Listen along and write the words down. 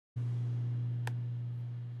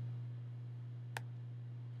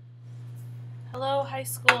Hello, high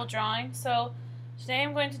school drawing. So today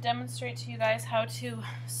I'm going to demonstrate to you guys how to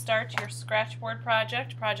start your scratchboard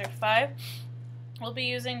project, Project 5. We'll be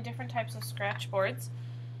using different types of scratchboards.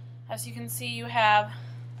 As you can see, you have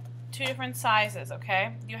two different sizes,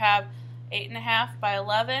 okay? You have 8.5 by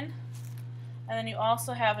 11, and then you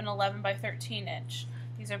also have an 11 by 13 inch.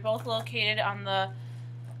 These are both located on the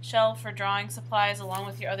shelf for drawing supplies along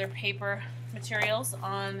with your other paper materials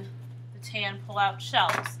on the tan pull-out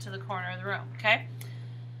shelves to the corner of the room, okay?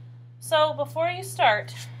 So before you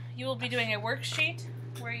start, you will be doing a worksheet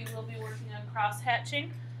where you will be working on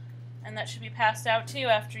cross-hatching, and that should be passed out to you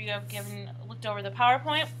after you have looked over the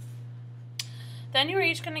PowerPoint. Then you're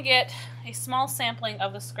each going to get a small sampling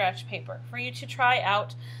of the scratch paper for you to try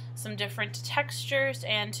out some different textures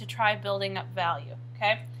and to try building up value,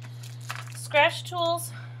 okay? Scratch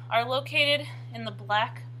tools are located in the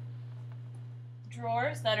black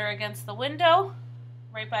drawers that are against the window,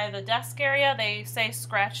 right by the desk area. They say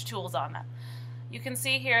scratch tools on them. You can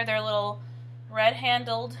see here they're little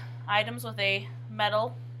red-handled items with a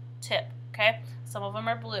metal tip, okay? Some of them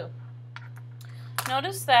are blue.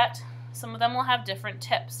 Notice that some of them will have different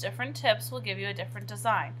tips. Different tips will give you a different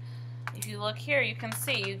design. If you look here, you can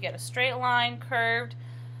see you get a straight line, curved.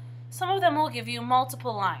 Some of them will give you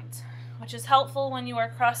multiple lines, which is helpful when you are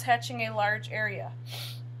cross-hatching a large area.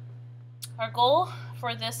 Our goal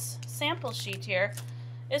for this sample sheet here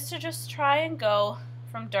is to just try and go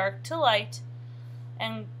from dark to light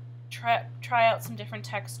and try out some different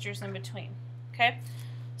textures in between. Okay?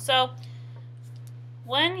 So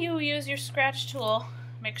when you use your scratch tool,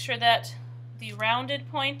 make sure that the rounded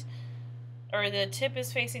point or the tip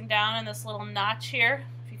is facing down, and this little notch here,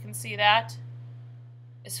 if you can see that,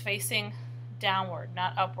 is facing downward,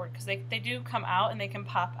 not upward, because they do come out and they can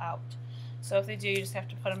pop out. So if they do, you just have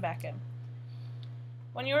to put them back in.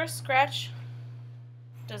 When you're scratch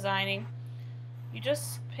designing, you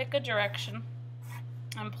just pick a direction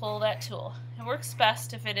and pull that tool. It works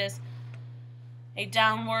best if it is a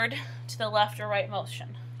downward to the left or right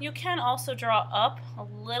motion. You can also draw up a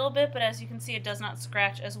little bit, but as you can see, it does not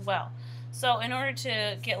scratch as well. So in order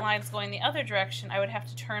to get lines going the other direction, I would have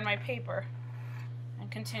to turn my paper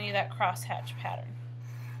and continue that crosshatch pattern.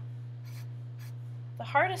 The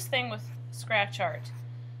hardest thing with scratch art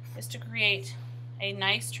is to create a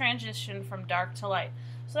nice transition from dark to light.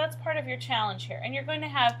 So that's part of your challenge here. And you're going to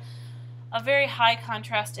have a very high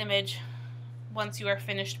contrast image once you are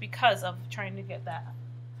finished because of trying to get that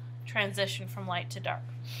transition from light to dark.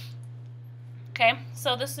 Okay,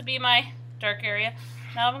 so this would be my dark area.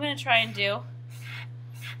 Now what I'm going to try and do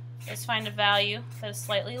is find a value that is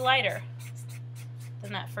slightly lighter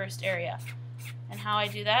than that first area. And how I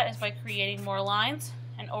do that is by creating more lines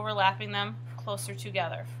and overlapping them closer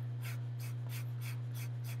together.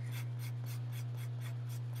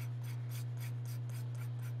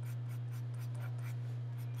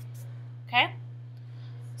 Okay,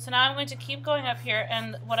 so now I'm going to keep going up here,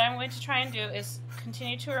 and what I'm going to try and do is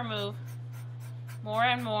continue to remove more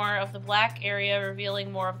and more of the black area,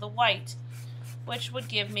 revealing more of the white, which would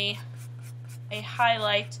give me a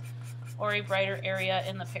highlight or a brighter area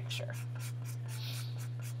in the picture.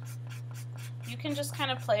 You can just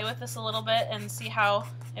kind of play with this a little bit and see how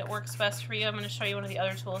it works best for you. I'm going to show you one of the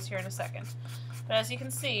other tools here in a second. But as you can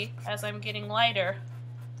see, as I'm getting lighter,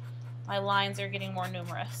 my lines are getting more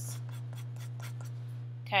numerous.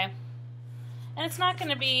 Okay? And it's not going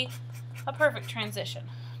to be a perfect transition.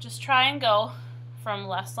 Just try and go from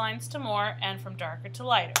less lines to more and from darker to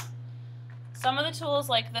lighter. Some of the tools,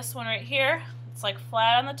 like this one right here, it's like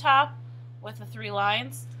flat on the top with the 3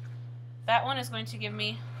 lines. That one is going to give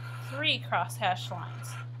me 3 crosshatch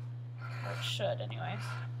lines. Or it should anyways.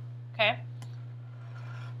 Okay?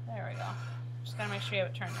 There we go. Just gotta make sure you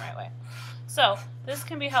have it turned the right way. So this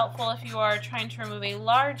can be helpful if you are trying to remove a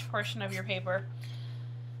large portion of your paper,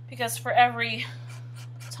 because for every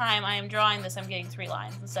time I am drawing this, I'm getting 3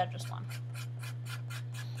 lines instead of just 1.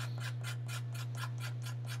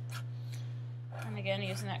 And again,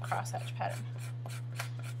 using that crosshatch pattern.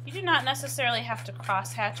 You do not necessarily have to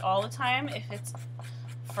crosshatch all the time. If it's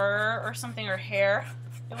fur or something or hair,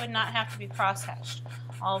 it would not have to be crosshatched.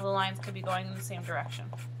 All of the lines could be going in the same direction.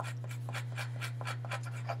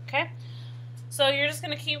 Okay? So you're just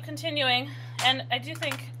going to keep continuing, and I do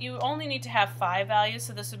think you only need to have 5 values,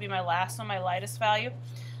 so this would be my last one, my lightest value.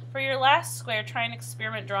 For your last square, try and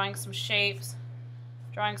experiment drawing some shapes,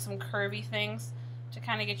 drawing some curvy things to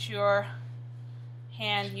kind of get your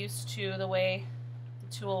hand used to the way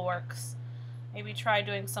the tool works. Maybe try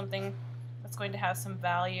doing something that's going to have some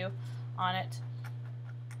value on it.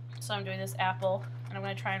 So I'm doing this apple, and I'm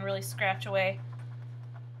going to try and really scratch away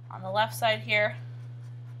on the left side here.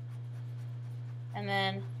 and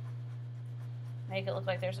then make it look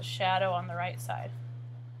like there's a shadow on the right side,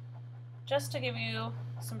 just to give you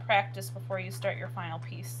some practice before you start your final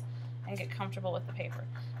piece and get comfortable with the paper.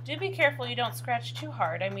 Do be careful you don't scratch too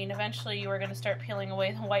hard. I mean, eventually you are going to start peeling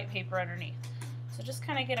away the white paper underneath. So just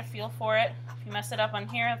kind of get a feel for it. If you mess it up on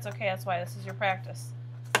here, that's okay. That's why this is your practice.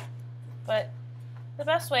 But the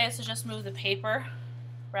best way is to just move the paper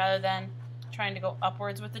rather than trying to go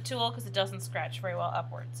upwards with the tool, because it doesn't scratch very well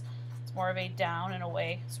upwards. It's more of a down and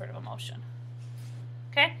away sort of a motion.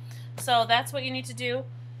 Okay, so that's what you need to do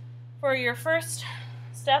for your first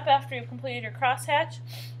step after you've completed your crosshatch.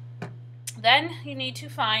 Then you need to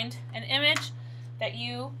find an image that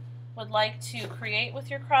you would like to create with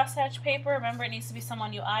your crosshatch paper. Remember, it needs to be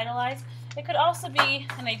someone you idolize. It could also be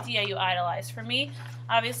an idea you idolize. For me,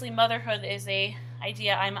 obviously motherhood is an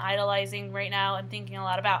idea I'm idolizing right now and thinking a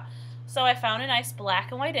lot about. So I found a nice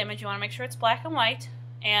black and white image. You want to make sure it's black and white,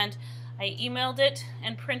 and I emailed it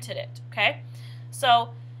and printed it, okay?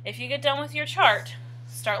 So if you get done with your chart,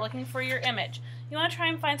 start looking for your image. You want to try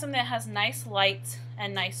and find something that has nice lights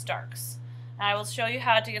and nice darks. I will show you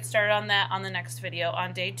how to get started on that on the next video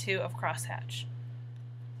on day 2 of Crosshatch.